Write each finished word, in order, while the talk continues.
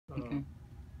Okay.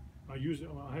 I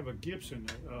have a Gibson,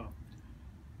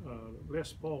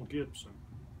 Les Paul Gibson.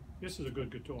 This is a good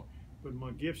guitar, but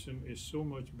my Gibson is so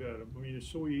much better. I mean, it's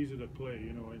so easy to play,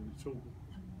 you know, and so.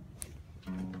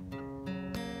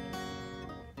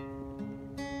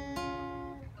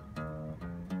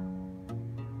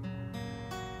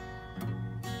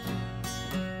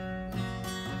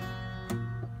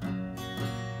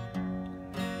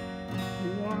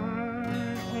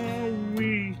 Why are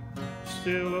we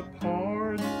still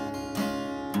apart?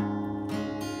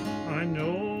 I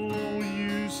know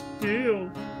you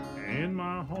still in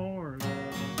my heart.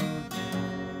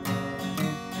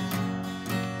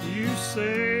 You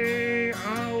say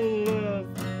our love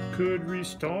could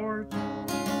restart.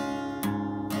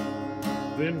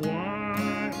 Then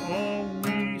why are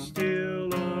we still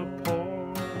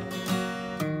apart?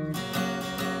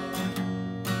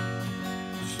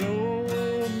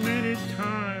 So many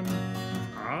times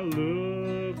I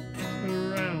looked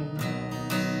around.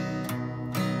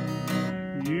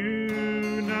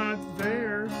 You not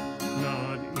there,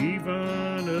 not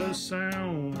even a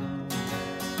sound.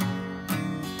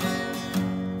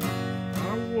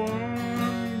 I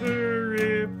wonder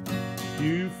if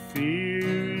you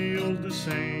feel the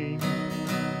same.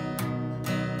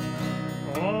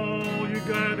 All you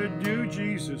gotta do,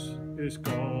 Jesus, is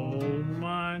call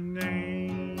my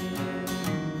name.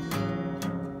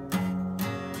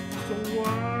 So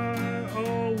why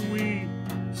are we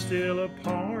still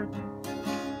apart?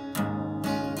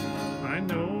 I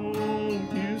know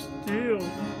you're still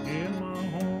in my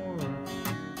heart.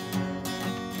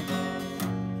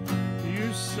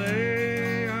 You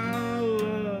say our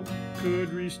love could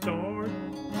restart.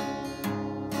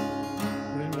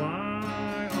 Then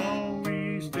why are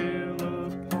we still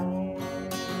apart?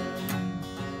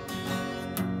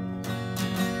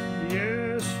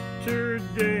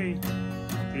 Yesterday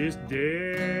is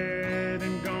dead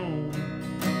and gone.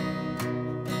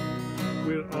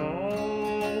 With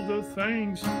all the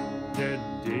things that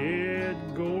did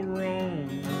go wrong,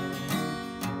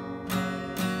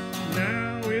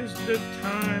 now is the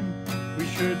time we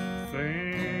should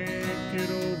think it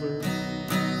over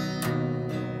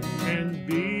and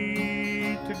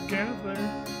be together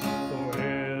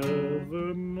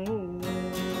forevermore.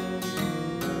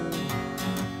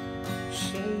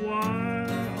 So why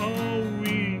are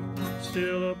we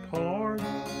still apart?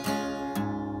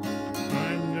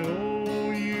 I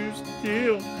know you're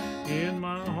still in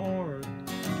my heart.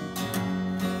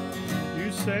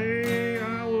 You say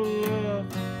our love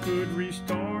could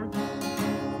restart.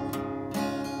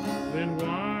 Then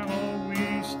why are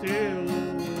we still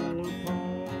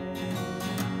apart?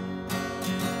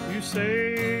 You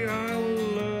say our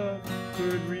love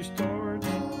could restart.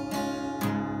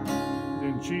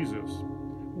 Then Jesus,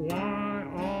 why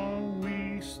are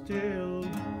we still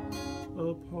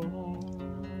apart?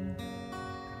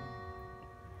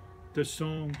 The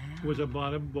song was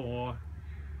about a boy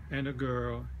and a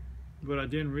girl, but I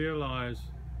didn't realize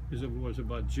it was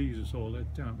about Jesus all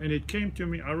that time. And it came to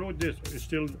me, I wrote this,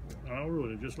 I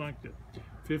wrote it just like this,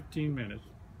 15 minutes.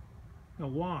 Now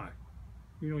why?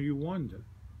 You know, you wonder.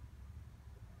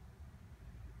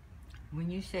 When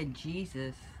you said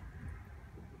Jesus,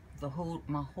 my whole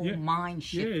mind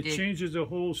shifted. Yeah, it changes the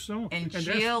whole song. And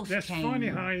chills that's came. funny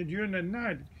how during the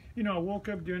night, you know, I woke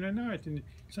up during the night and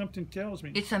something tells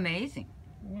me. It's amazing.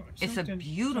 Well, it's a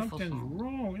beautiful something's song.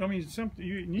 wrong. I mean,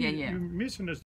 you're missing